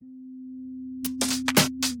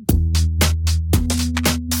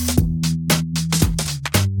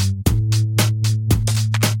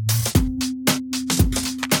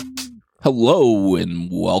Hello and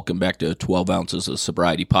welcome back to 12 Ounces of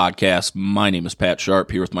Sobriety podcast. My name is Pat Sharp,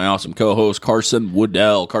 here with my awesome co-host Carson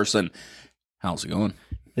Woodell. Carson, how's it going?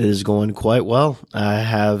 It is going quite well. I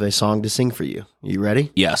have a song to sing for you. You ready?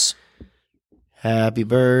 Yes. Happy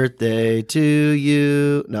birthday to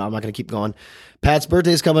you. No, I'm not going to keep going. Pat's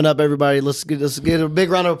birthday is coming up, everybody. Let's get a big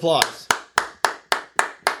round of applause.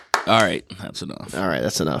 All right, that's enough. All right,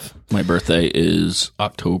 that's enough. My birthday is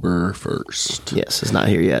October 1st. Yes, it's not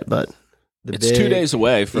here yet, but it's 2 days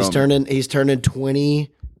away from... He's turning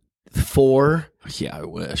 24. Yeah, I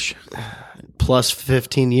wish. Plus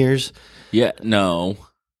 15 years. Yeah, no.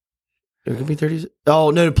 It could be 30. Oh,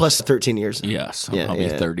 no, plus 13 years. Yes, I'll be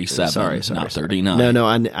 37, sorry, not 39. No,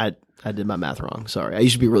 I did my math wrong. Sorry. I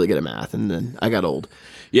used to be really good at math, and then I got old.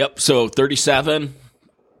 Yep, so 37,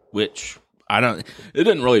 which... it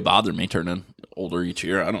didn't really bother me turning older each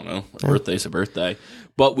year. I don't know. A birthday's a birthday.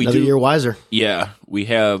 But we Another do. year wiser. Yeah. We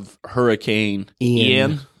have Hurricane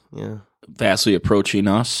Ian vastly approaching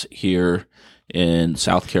us here in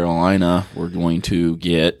South Carolina. We're going to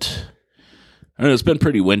get, I don't know, it's been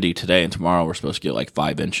pretty windy today, and tomorrow we're supposed to get like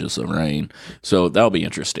 5 inches of rain. So that'll be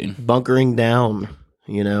interesting. Bunkering down.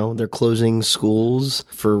 They're closing schools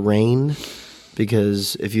for rain.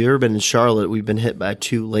 Because if you've ever been in Charlotte, we've been hit by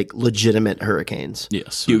 2 legitimate hurricanes.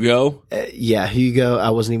 Yes. Hugo? Yeah, Hugo.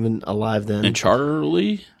 I wasn't even alive then. And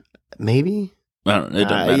Charlie? Maybe. I don't know. It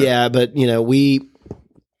doesn't matter. Yeah, but we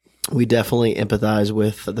definitely empathize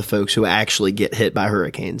with the folks who actually get hit by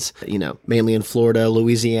hurricanes. Mainly in Florida,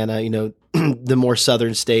 Louisiana. The more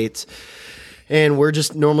southern states. And we're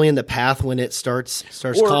just normally in the path when it starts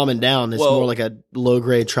calming down. It's more like a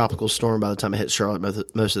low-grade tropical storm by the time it hits Charlotte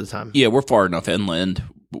most of the time. Yeah, we're far enough inland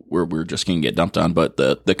where we're just going to get dumped on, but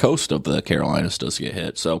the coast of the Carolinas does get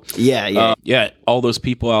hit. So yeah, all those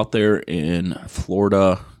people out there in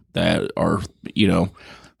Florida that are, it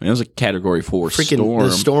was a Category 4 storm.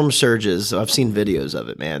 The storm surges. I've seen videos of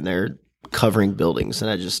it, man. They're covering buildings, and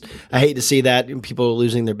I hate to see that. People are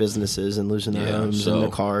losing their businesses and losing their homes and their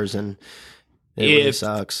cars, and it really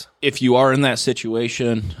sucks. If you are in that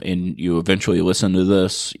situation and you eventually listen to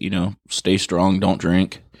this, stay strong, don't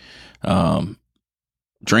drink.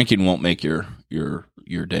 Drinking won't make your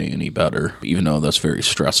day any better, even though that's a very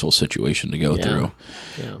stressful situation to go through.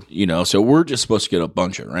 Yeah. So we're just supposed to get a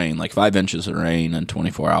bunch of rain, like 5 inches of rain in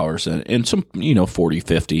 24 hours and some, 40,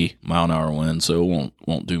 50 mile an hour winds. So it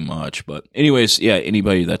won't do much. But anyways, yeah,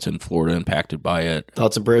 anybody that's in Florida impacted by it.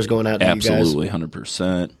 Thoughts and prayers going out to you guys. Absolutely,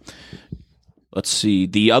 100%. Let's see.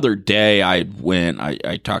 The other day I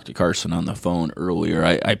talked to Carson on the phone earlier.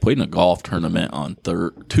 I played in a golf tournament on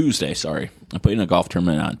Tuesday. Sorry. I played in a golf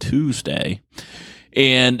tournament on Tuesday,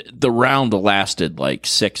 and the round lasted like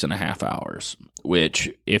 6.5 hours, which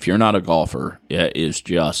if you're not a golfer, it is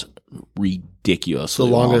just ridiculously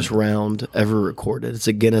the longest round ever recorded. It's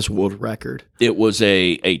a Guinness World Record. It was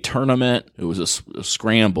a tournament. It was a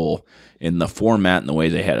scramble, and the format and the way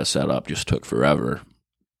they had it set up just took forever.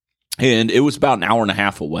 And it was about an hour and a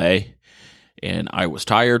half away, and I was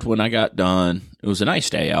tired when I got done. It was a nice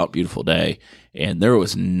day out, beautiful day, and there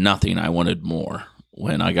was nothing I wanted more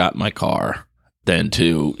when I got in my car than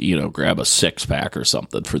to, grab a 6-pack or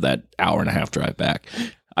something for that hour and a half drive back.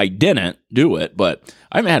 I didn't do it, but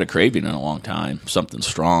I haven't had a craving in a long time, something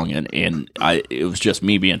strong, and it was just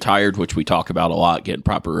me being tired, which we talk about a lot, getting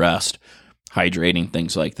proper rest, hydrating,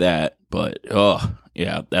 things like that. But,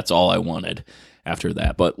 that's all I wanted after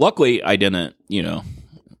that. But luckily I didn't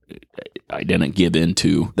give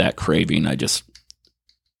into that craving. I just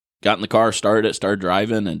got in the car, started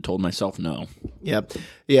driving, and told myself no. Yep.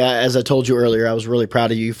 Yeah, as I told you earlier, I was really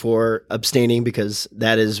proud of you for abstaining, because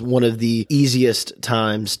that is one of the easiest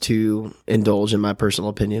times to indulge, in my personal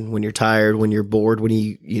opinion, when you're tired, when you're bored, when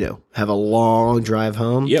you have a long drive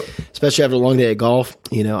home. Yep. Especially after a long day at golf.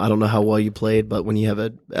 I don't know how well you played, but when you have a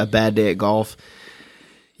bad day at golf,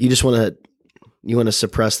 you just want to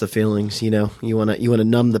suppress the feelings, you want to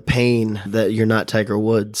numb the pain that you're not Tiger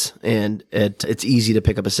Woods. And it's easy to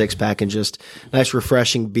pick up a 6-pack and just nice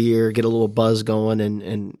refreshing beer, get a little buzz going,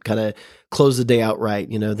 and kind of close the day out right.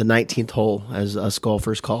 The 19th hole, as us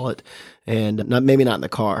golfers call it. And maybe not in the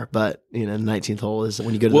car, but the 19th hole is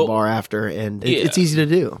when you go to the bar after, and it's easy to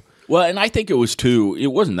do. Well, and I think it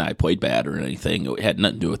wasn't that I played bad or anything. It had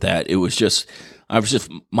nothing to do with that. It was just,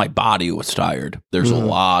 my body was tired. There's a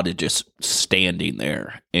lot of just standing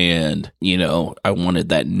there. And, I wanted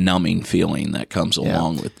that numbing feeling that comes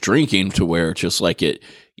along with drinking, to where it's just like it,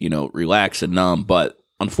 relax and numb. But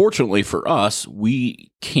unfortunately for us,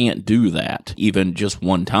 we can't do that even just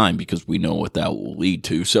one time because we know what that will lead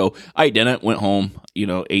to. So I didn't, went home,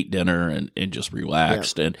 ate dinner and just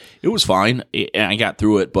relaxed. And it was fine. And I got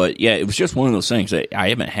through it. But yeah, it was just one of those things that I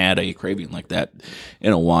haven't had a craving like that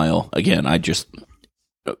in a while. Again,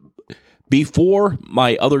 before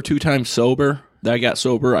my other 2 times sober that I got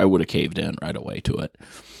sober, I would have caved in right away to it.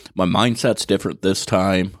 My mindset's different this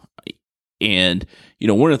time. And,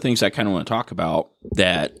 one of the things I kind of want to talk about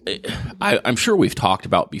that I'm sure we've talked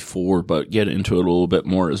about before, but get into it a little bit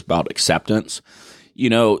more, is about acceptance.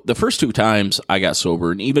 The first 2 times I got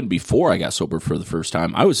sober, and even before I got sober for the first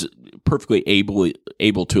time, I was perfectly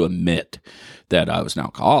able to admit that I was an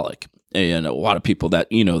alcoholic. And a lot of people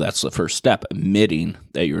that's the first step, admitting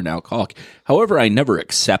that you're an alcoholic. However, I never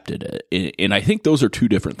accepted it. And I think those are 2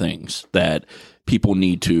 different things that people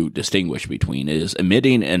need to distinguish between, is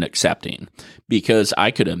admitting and accepting. Because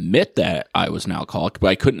I could admit that I was an alcoholic, but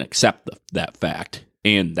I couldn't accept that fact.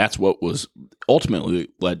 And that's what was ultimately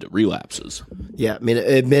led to relapses. Yeah, I mean,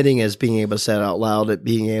 admitting is being able to say it out loud,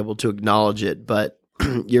 being able to acknowledge it, but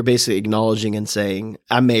you're basically acknowledging and saying,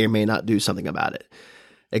 I may or may not do something about it.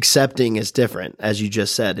 Accepting is different. As you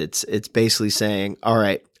just said, it's basically saying, all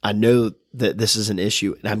right, I know that this is an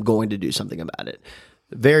issue and I'm going to do something about it.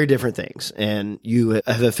 Very different things. And you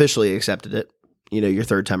have officially accepted it, your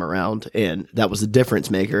 3rd time around. And that was the difference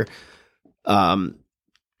maker between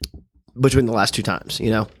the last 2 times.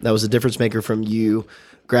 That was the difference maker from you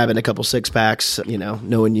grabbing a couple 6-packs,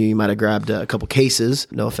 knowing you might have grabbed a couple cases.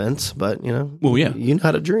 No offense, but, well, yeah, you know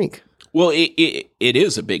how to drink. Well, it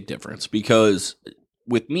is a big difference because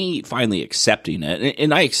with me finally accepting it,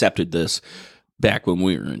 and I accepted this back when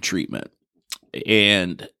we were in treatment,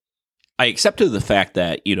 and I accepted the fact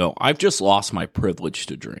that, I've just lost my privilege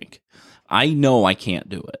to drink. I know I can't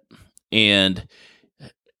do it. And,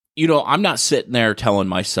 I'm not sitting there telling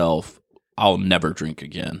myself I'll never drink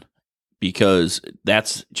again, because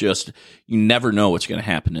that's just, you never know what's going to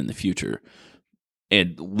happen in the future.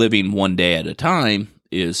 And living one day at a time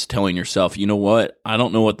is telling yourself, you know what, I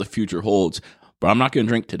don't know what the future holds, but I'm not going to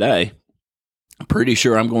drink today. I'm pretty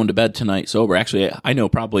sure I'm going to bed tonight sober. Actually, I know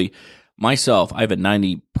probably myself, I have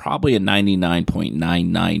probably a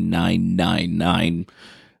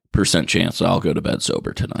 99.99999% chance that I'll go to bed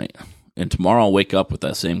sober tonight. And tomorrow I'll wake up with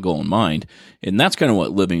that same goal in mind. And that's kind of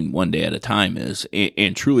what living one day at a time is,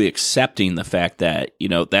 and truly accepting the fact that,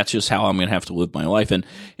 that's just how I'm going to have to live my life. And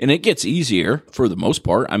it gets easier for the most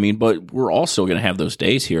part. I mean, but we're also going to have those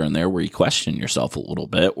days here and there where you question yourself a little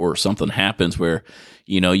bit, or something happens where,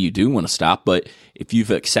 you do want to stop. But if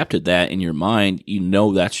you've accepted that in your mind,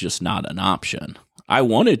 that's just not an option. I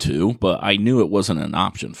wanted to, but I knew it wasn't an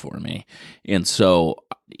option for me. And so,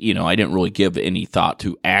 I didn't really give any thought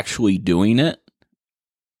to actually doing it.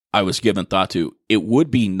 I was given thought to, it would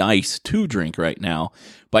be nice to drink right now,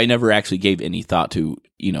 but I never actually gave any thought to,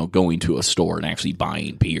 going to a store and actually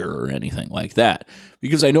buying beer or anything like that,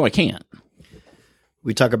 because I know I can't.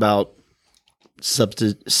 We talk about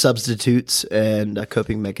substitutes and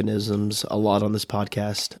coping mechanisms a lot on this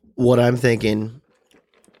podcast. What I'm thinking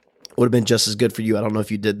would have been just as good for you. I don't know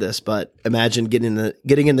if you did this, but imagine getting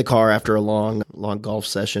in the car after a long golf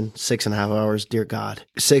session, 6.5 hours. Dear God,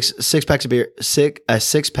 six packs of beer. A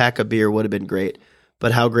 6-pack of beer would have been great,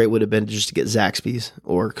 but how great would it have been just to get Zaxby's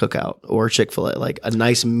or Cookout or Chick-fil-A, like a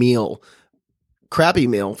nice meal, crappy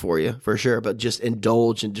meal for you for sure, but just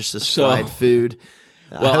indulge in just this fried food.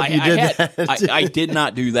 Well, I did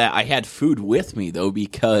not do that. I had food with me though,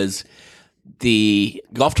 because the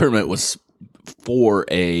golf tournament was for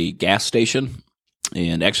a gas station.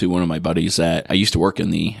 And actually one of my buddies that I used to work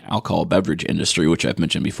in the alcohol beverage industry, which I've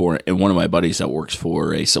mentioned before, and one of my buddies that works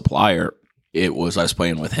for a supplier, I was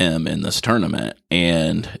playing with him in this tournament,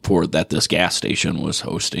 and this gas station was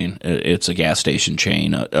hosting. It's a gas station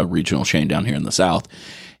chain, a regional chain down here in the South.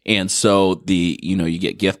 And so you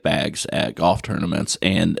get gift bags at golf tournaments,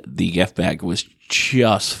 and the gift bag was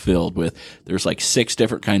just filled with, there's like 6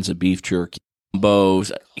 different kinds of beef jerky,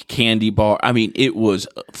 combos, candy bar. I mean, it was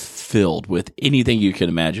filled with anything you could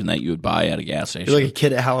imagine that you would buy at a gas station. You're like a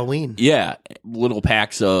kid at Halloween. Yeah. Little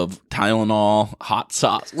packs of Tylenol, hot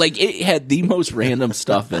sauce. Like, it had the most random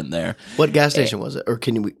stuff in there. What gas station was it? Or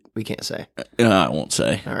we can't say. I won't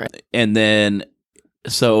say. All right. And then,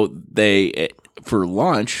 so for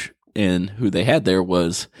lunch, and who they had there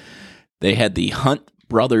was, they had the Hunt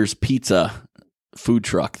Brothers Pizza food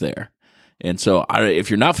truck there. And so if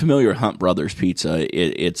you're not familiar with Hunt Brothers Pizza,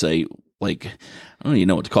 it's I don't even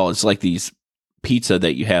know what to call it. It's like these pizza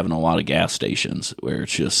that you have in a lot of gas stations where it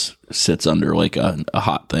just sits under like a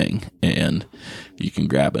hot thing and you can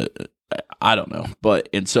grab it. I don't know.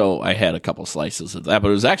 And so I had a couple slices of that, but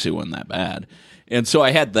it was actually wasn't that bad. And so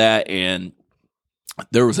I had that, and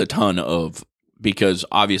there was a ton of, because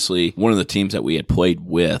obviously one of the teams that we had played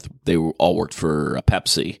with, they all worked for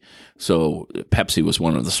Pepsi. So Pepsi was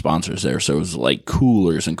one of the sponsors there. So it was like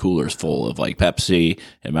coolers and coolers full of like Pepsi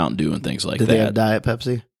and Mountain Dew and things like that. Did they have Diet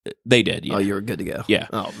Pepsi? They did, yeah. Oh, you were good to go. Yeah.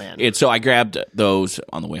 Oh, man. And so I grabbed those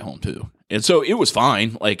on the way home too. And so it was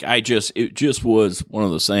fine. Like it just was one of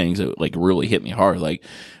those things that like really hit me hard. Like,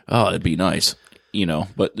 oh, it'd be nice,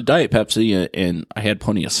 but the Diet Pepsi, and I had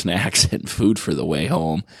plenty of snacks and food for the way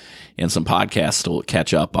home and some podcasts to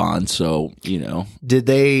catch up on. So, Did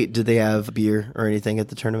they have beer or anything at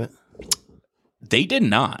the tournament? They did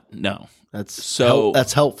not. No.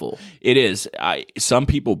 That's helpful. It is. Some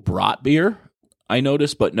people brought beer, I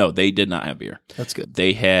noticed, but no, they did not have beer. That's good.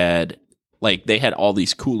 They had all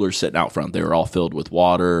these coolers sitting out front. They were all filled with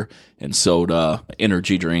water and soda,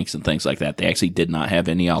 energy drinks, and things like that. They actually did not have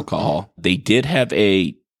any alcohol. They did have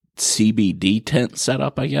a CBD tent set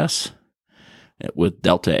up, I guess, with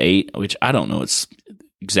Delta 8, which I don't know. It's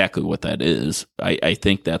exactly what that is. I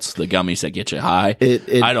think that's the gummies that get you high.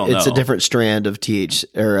 I don't know. It's a different strand of of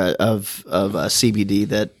CBD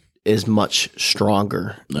that is much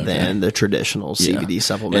stronger than the traditional CBD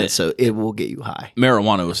supplement, so it will get you high.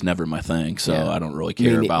 Marijuana was never my thing, so I don't really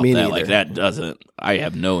care about that. Neither. Like that doesn't. I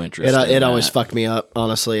have no interest. It always fucked me up.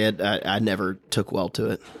 Honestly, I never took well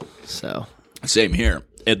to it. So same here,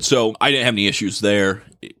 and so I didn't have any issues there.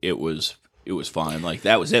 It was fine. Like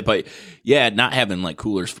that was it. But yeah, not having like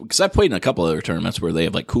coolers, because I played in a couple other tournaments where they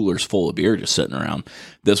have like coolers full of beer just sitting around.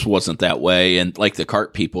 This wasn't that way. And like the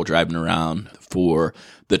cart people driving around for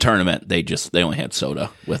the tournament, they only had soda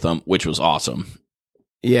with them, which was awesome.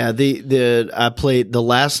 Yeah, I played the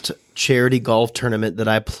last charity golf tournament that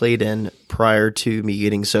I played in prior to me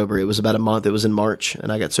getting sober. It was about a month. It was in March,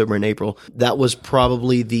 and I got sober in April. That was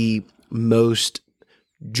probably the most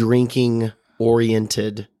drinking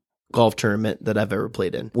oriented golf tournament that I've ever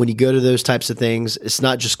played in. When you go to those types of things, it's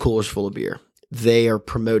not just coolers full of beer. They are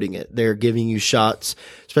promoting it. They're giving you shots,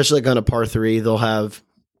 especially like on a par 3. They'll have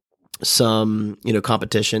some,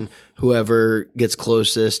 competition. Whoever gets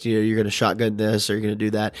closest, you're going to shotgun this or you're going to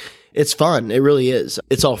do that. It's fun. It really is.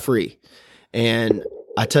 It's all free. And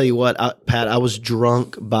I tell you what, Pat, I was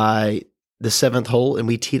drunk by the 7th hole, and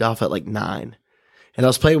we teed off at like 9. And I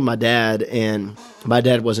was playing with my dad, and my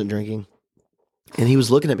dad wasn't drinking. And he was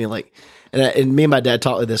looking at me like, and me and my dad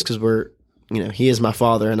talk like this because we're, he is my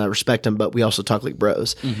father and I respect him, but we also talk like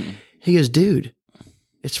bros. Mm-hmm. He goes, dude,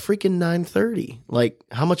 it's freaking 9:30. Like,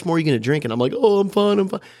 how much more are you going to drink? And I'm like, oh, I'm fine.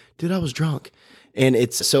 Dude, I was drunk.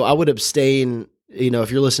 And so I would abstain,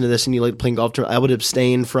 if you're listening to this and you like playing golf, I would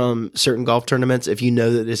abstain from certain golf tournaments if you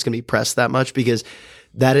know that it's going to be pressed that much, because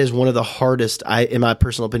that is one of the hardest, in my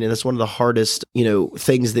personal opinion, that's one of the hardest,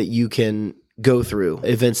 things that you can go through,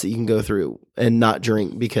 events that you can go through and not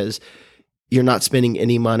drink, because you're not spending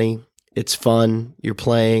any money. It's fun. You're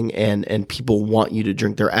playing and people want you to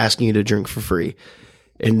drink. They're asking you to drink for free.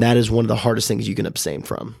 And that is one of the hardest things you can abstain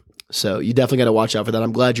from. So you definitely got to watch out for that.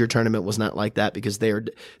 I'm glad your tournament was not like that, because they're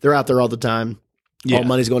out there all the time. Yeah. All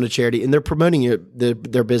money's going to charity, and they're promoting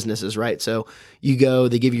their businesses, right? So you go,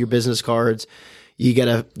 they give you your business cards. You get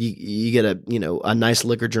a nice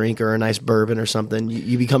liquor drink or a nice bourbon or something.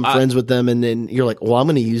 You become friends with them, and then you're like, well, I'm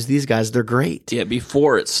going to use these guys. They're great. Yeah,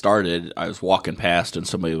 before it started, I was walking past and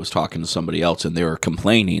somebody was talking to somebody else, and they were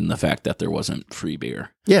complaining the fact that there wasn't free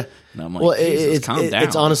beer. Yeah. And I'm like, calm down.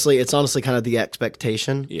 It's honestly kind of the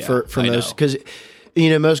expectation for most, because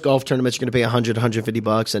most golf tournaments you're going to pay $100,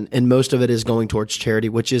 $150, and most of it is going towards charity,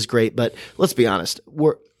 which is great. But let's be honest,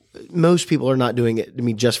 most people are not doing it,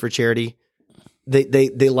 just for charity.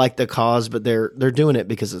 They like the cause, but they're doing it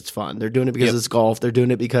because it's fun. They're doing it because it's golf. They're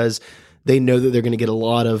doing it because they know that they're going to get a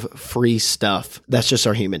lot of free stuff. That's just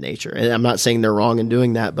our human nature. And I'm not saying they're wrong in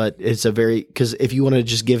doing that, but it's because if you want to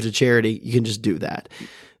just give to charity, you can just do that.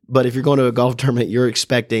 But if you're going to a golf tournament, you're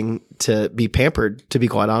expecting to be pampered, to be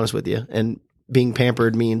quite honest with you. And being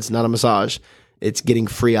pampered means not a massage. It's getting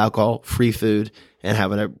free alcohol, free food, and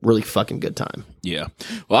having a really fucking good time. Yeah.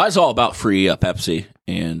 Well, I was all about free Pepsi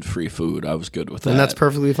and free food. I was good with that. And that's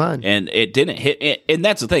perfectly fine. And it didn't hit, and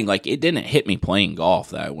that's the thing, like, it didn't hit me playing golf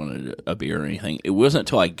that I wanted a beer or anything. It wasn't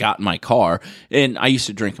until I got in my car, and I used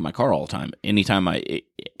to drink in my car all the time. Anytime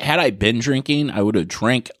had I been drinking, I would have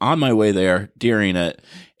drank on my way there, during it,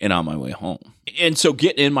 and on my way home. And so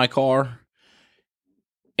getting in my car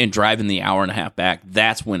and driving the hour and a half back,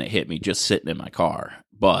 that's when it hit me, just sitting in my car.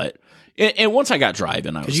 But and once I got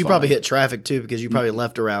driving, I was. Because you probably hit traffic too, because you probably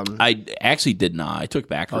left around. I actually did not. I took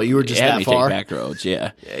back roads. Oh, you were just that far? Take back roads,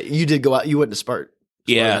 yeah. You did go out. You went to Spark.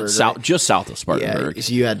 Yeah, Spartanburg, right? just south of Spartanburg. Yeah,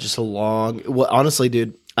 so you had just a long. Well, honestly,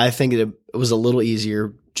 dude, I think it was a little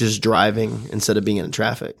easier just driving instead of being in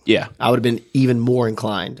traffic. Yeah. I would have been even more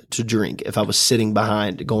inclined to drink if I was sitting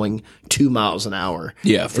behind going 2 miles an hour.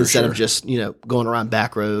 Yeah, for instead sure. of just, going around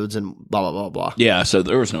back roads and blah, blah, blah, blah. Yeah, so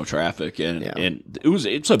there was no traffic, and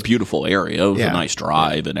it's a beautiful area. It was a nice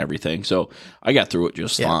drive and everything. So I got through it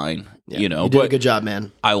just fine. Yeah. You know, you did but a good job,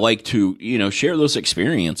 man. I like to, share those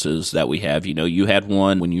experiences that we have. You had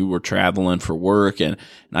one when you were traveling for work, and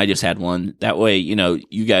I just had one. That way,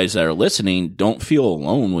 you guys that are listening don't feel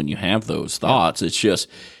alone when you have those thoughts. It's just,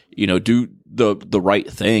 do the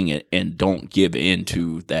right thing and don't give in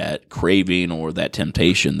to that craving or that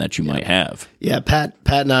temptation that you might have. Yeah, Pat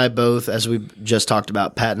and I both, as we just talked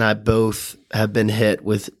about, Pat and I both have been hit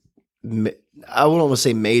with, I wouldn't want to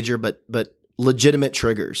say major, but legitimate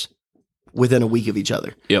triggers within a week of each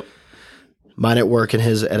other. Yep. Mine at work and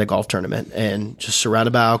his at a golf tournament, and just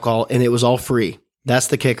surrounded by alcohol, and it was all free. That's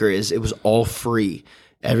the kicker, is it was all free.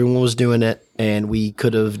 Everyone was doing it, and we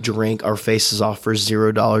could have drank our faces off for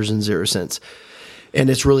 $0.00. And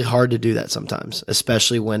it's really hard to do that sometimes,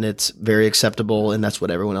 especially when it's very acceptable and that's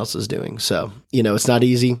what everyone else is doing. So, it's not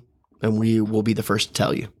easy, and we will be the first to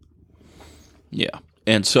tell you. Yeah.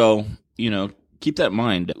 And so, keep that in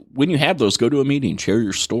mind. When you have those, go to a meeting, share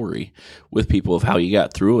your story with people of how you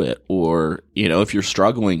got through it. Or, if you're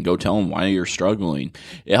struggling, go tell them why you're struggling.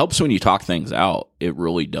 It helps when you talk things out. It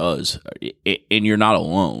really does. And you're not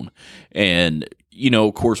alone. And,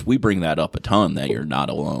 of course, we bring that up a ton, that you're not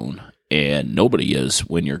alone. And nobody is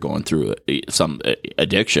when you're going through some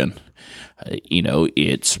addiction.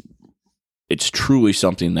 It's truly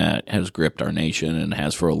something that has gripped our nation and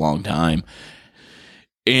has for a long time.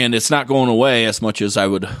 And it's not going away, as much as I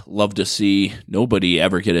would love to see nobody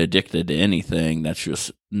ever get addicted to anything. That's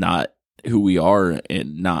just not who we are, and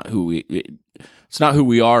it's not who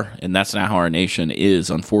we are, and that's not how our nation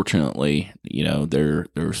is. Unfortunately,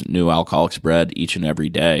 there's new alcoholics bred each and every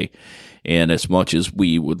day. And as much as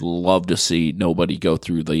we would love to see nobody go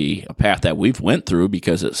through the path that we've went through,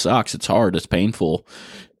 because it sucks, it's hard, it's painful,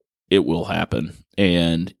 it will happen.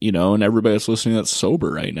 And, and everybody that's listening that's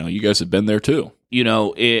sober right now, you guys have been there too.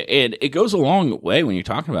 It goes a long way when you're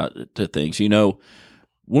talking about the things.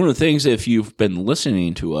 One of the things, if you've been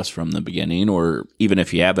listening to us from the beginning, or even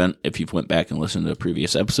if you haven't, if you've went back and listened to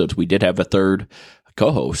previous episodes, we did have a third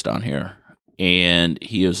co-host on here. And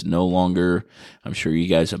he is no longer, I'm sure you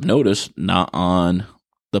guys have noticed, not on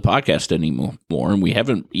the podcast anymore. And we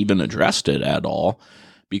haven't even addressed it at all,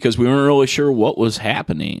 because we weren't really sure what was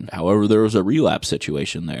happening. However, there was a relapse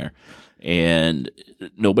situation there, and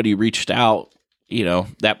nobody reached out.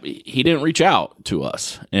 That he didn't reach out to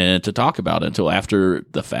us and to talk about it until after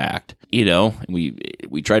the fact.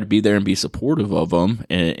 We tried to be there and be supportive of him,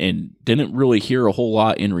 and didn't really hear a whole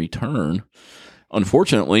lot in return.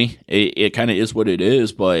 Unfortunately, it kind of is what it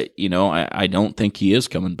is, but, I don't think he is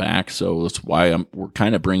coming back, so that's why we're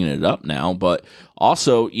kind of bringing it up now. But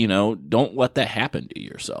also, don't let that happen to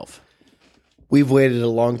yourself. We've waited a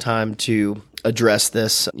long time to address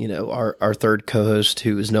this, our third co-host,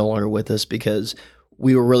 who is no longer with us, because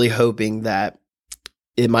we were really hoping that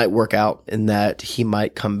it might work out and that he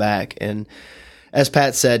might come back. And as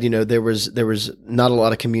Pat said, there was not a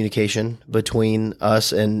lot of communication between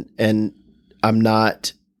us, and I'm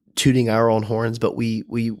not tooting our own horns, but we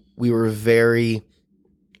were very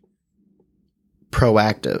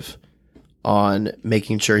proactive on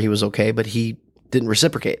making sure he was okay, but he didn't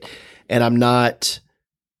reciprocate. And I'm not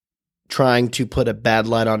trying to put a bad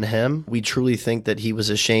light on him. We truly think that he was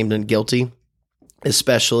ashamed and guilty,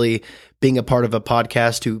 especially being a part of a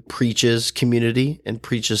podcast who preaches community and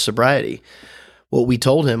preaches sobriety. What we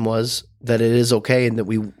told him was that it is okay, and that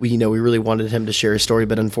we really wanted him to share his story,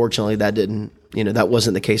 but unfortunately that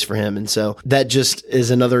wasn't the case for him. And so that just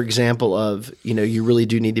is another example of, you really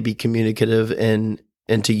do need to be communicative and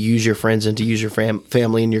to use your friends and to use your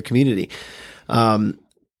family and your community.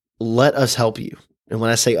 Let us help you. And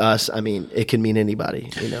when I say us, I mean, it can mean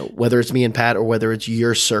anybody, whether it's me and Pat or whether it's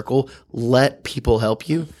your circle, let people help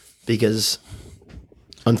you, because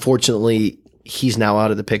unfortunately he's now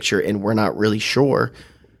out of the picture and we're not really sure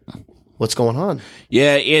what's going on.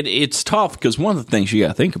 Yeah, it's tough, because one of the things you got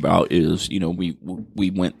to think about is,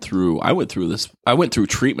 I went through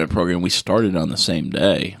treatment program. We started on the same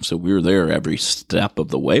day. So we were there every step of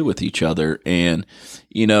the way with each other. And,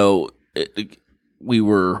 we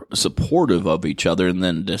were supportive of each other, and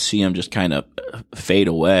then to see him just kind of fade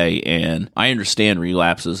away. And I understand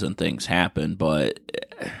relapses and things happen, but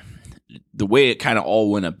the way it kind of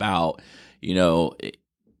all went about,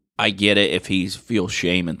 I get it if he feels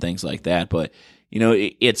shame and things like that, but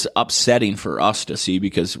it's upsetting for us to see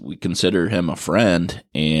because we consider him a friend,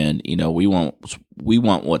 and we want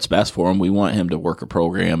what's best for him. We want him to work a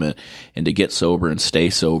program and to get sober and stay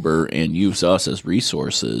sober and use us as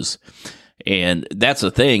resources. And that's the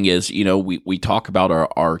thing is, we talk about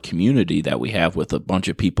our community that we have with a bunch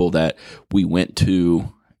of people that we went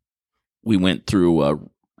through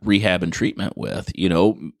rehab and treatment with.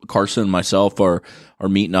 Carson and myself are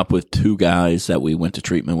meeting up with two guys that we went to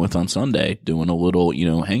treatment with on Sunday, doing a little,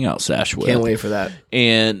 hangout sesh with. Can't wait for that.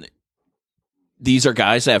 And these are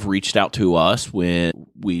guys that have reached out to us when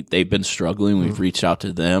they've been struggling. We've reached out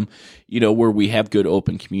to them, where we have good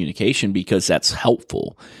open communication because that's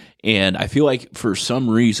helpful. And I feel like for some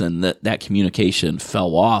reason that communication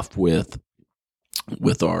fell off with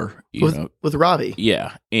our, with Robbie.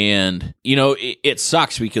 Yeah. And, it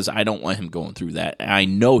sucks because I don't want him going through that. I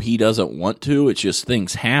know he doesn't want to. It's just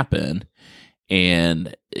things happen.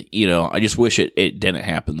 And, I just wish it didn't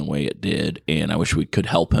happen the way it did. And I wish we could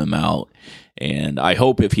help him out. And I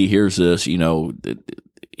hope if he hears this,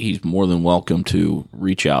 he's more than welcome to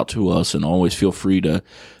reach out to us, and always feel free to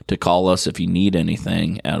call us if you need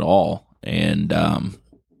anything at all. And,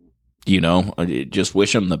 just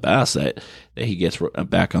wish him the best that he gets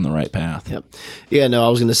back on the right path. Yep. Yeah, no, I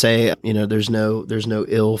was going to say, there's no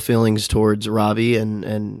ill feelings towards Robbie,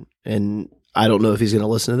 and I don't know if he's going to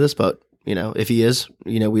listen to this, but if he is,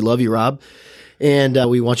 we love you, Rob. And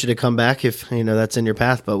we want you to come back if, that's in your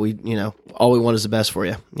path, but all we want is the best for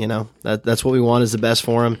you. That's what we want is the best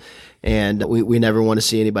for him. And we never want to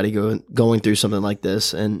see anybody going through something like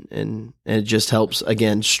this. And it just helps,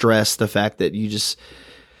 again, stress the fact that you just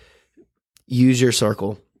use your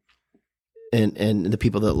circle and the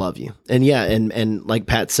people that love you. And yeah, and like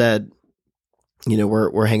Pat said,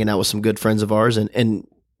 we're hanging out with some good friends of ours, and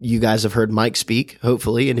you guys have heard Mike speak,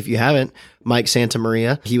 hopefully. And if you haven't, Mike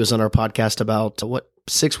Santamaria, he was on our podcast about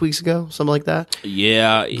 6 weeks ago, something like that.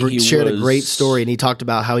 Yeah. He shared a great story, and he talked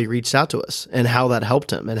about how he reached out to us and how that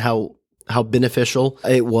helped him and how beneficial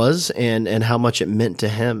it was and how much it meant to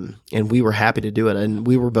him. And we were happy to do it. And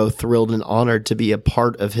we were both thrilled and honored to be a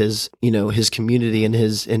part of his, his community and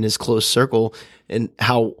his close circle, and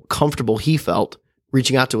how comfortable he felt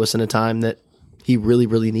reaching out to us in a time that he really,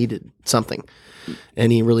 really needed something.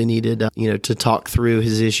 And he really needed, to talk through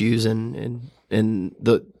his issues and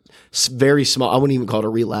the very small, I wouldn't even call it a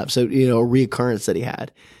relapse. So, a reoccurrence that he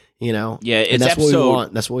had, Yeah. It's and that's what we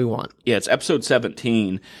want. That's what we want. Yeah. It's episode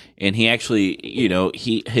 17. And he actually,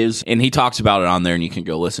 he talks about it on there, and you can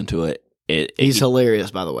go listen to it. He's hilarious,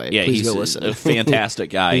 by the way. Yeah. Please he's go listen. A fantastic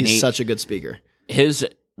guy. He's such a good speaker. His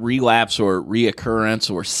relapse or reoccurrence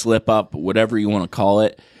or slip up, whatever you want to call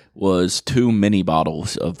it, was 2 mini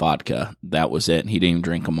bottles of vodka. That was it. And he didn't even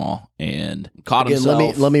drink them all, and caught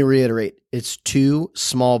himself. Let me reiterate. It's 2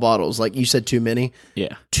 small bottles. Like you said, too many.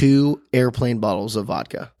 Yeah. 2 airplane bottles of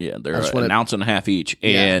vodka. Yeah. They're an ounce and a half each.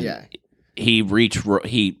 And he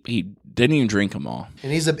didn't even drink them all.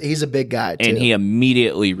 And he's a big guy too. And he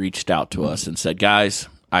immediately reached out to us and said, guys,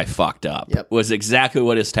 I fucked up. Yep. Was exactly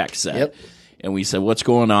what his text said. Yep. And we said, what's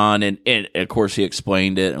going on? And of course, he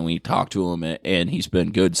explained it, and we talked to him, and he's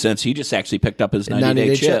been good since. He just actually picked up his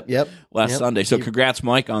 90-day chip last Sunday. So congrats,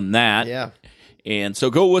 Mike, on that. Yeah. And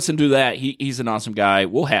so go listen to that. He's an awesome guy.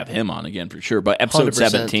 We'll have him on again for sure. But episode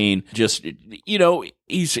 100%. 17, just,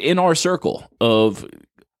 he's in our circle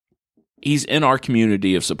he's in our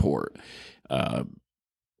community of support.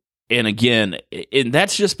 And again, and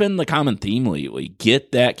that's just been the common theme lately.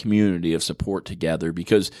 Get that community of support together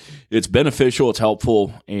because it's beneficial, it's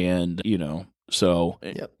helpful, and, so.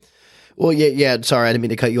 Yep. Well, yeah. Sorry, I didn't mean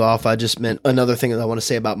to cut you off. I just meant another thing that I want to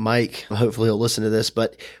say about Mike. Hopefully he'll listen to this.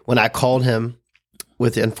 But when I called him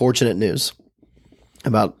with the unfortunate news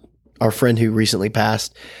about our friend who recently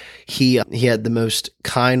passed, he had the most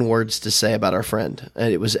kind words to say about our friend.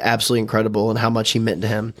 And it was absolutely incredible and how much he meant to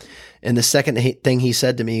him. And the second thing he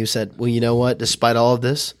said to me, he said, well, you know what? Despite all of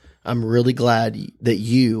this, I'm really glad that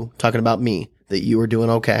you, talking about me, that you were doing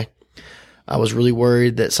okay. I was really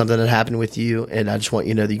worried that something had happened with you, and I just want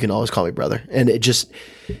you to know that you can always call me brother. And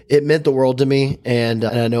it meant the world to me, and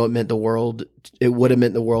I know it would have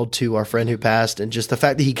meant the world to our friend who passed, and just the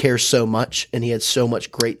fact that he cares so much, and he had so many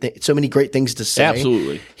great things to say.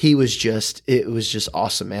 Absolutely. It was just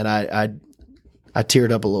awesome, man. I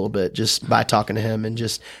teared up a little bit just by talking to him and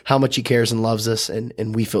just how much he cares and loves us,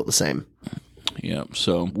 and we felt the same. Yeah.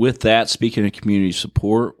 So with that, speaking of community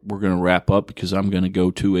support, we're going to wrap up because I'm going to go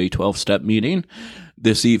to a 12-step meeting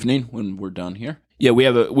this evening when we're done here. Yeah, we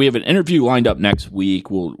have an interview lined up next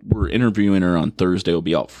week. We're interviewing her on Thursday. It'll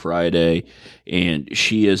be out Friday, and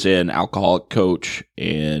she is an alcoholic coach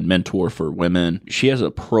and mentor for women. She has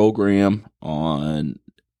a program on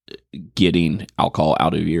getting alcohol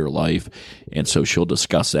out of your life, and so she'll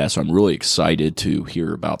discuss that. So I'm really excited to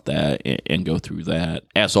hear about that and go through that.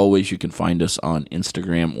 As always, you can find us on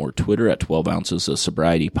Instagram or Twitter at 12 Ounces of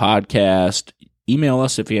Sobriety Podcast. Email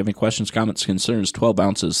us if you have any questions, comments, concerns, 12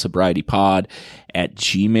 ounces sobrietypod at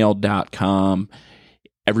gmail.com.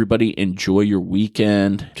 Everybody enjoy your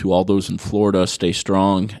weekend. To all those in Florida, stay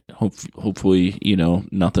strong. Hopefully,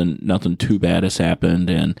 nothing too bad has happened,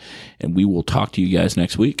 and we will talk to you guys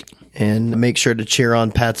next week. And make sure to cheer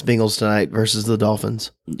on Pat's Bengals tonight versus the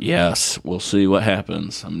Dolphins. Yes, we'll see what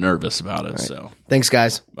happens. I'm nervous about it. Right. So thanks,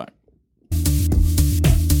 guys. bye.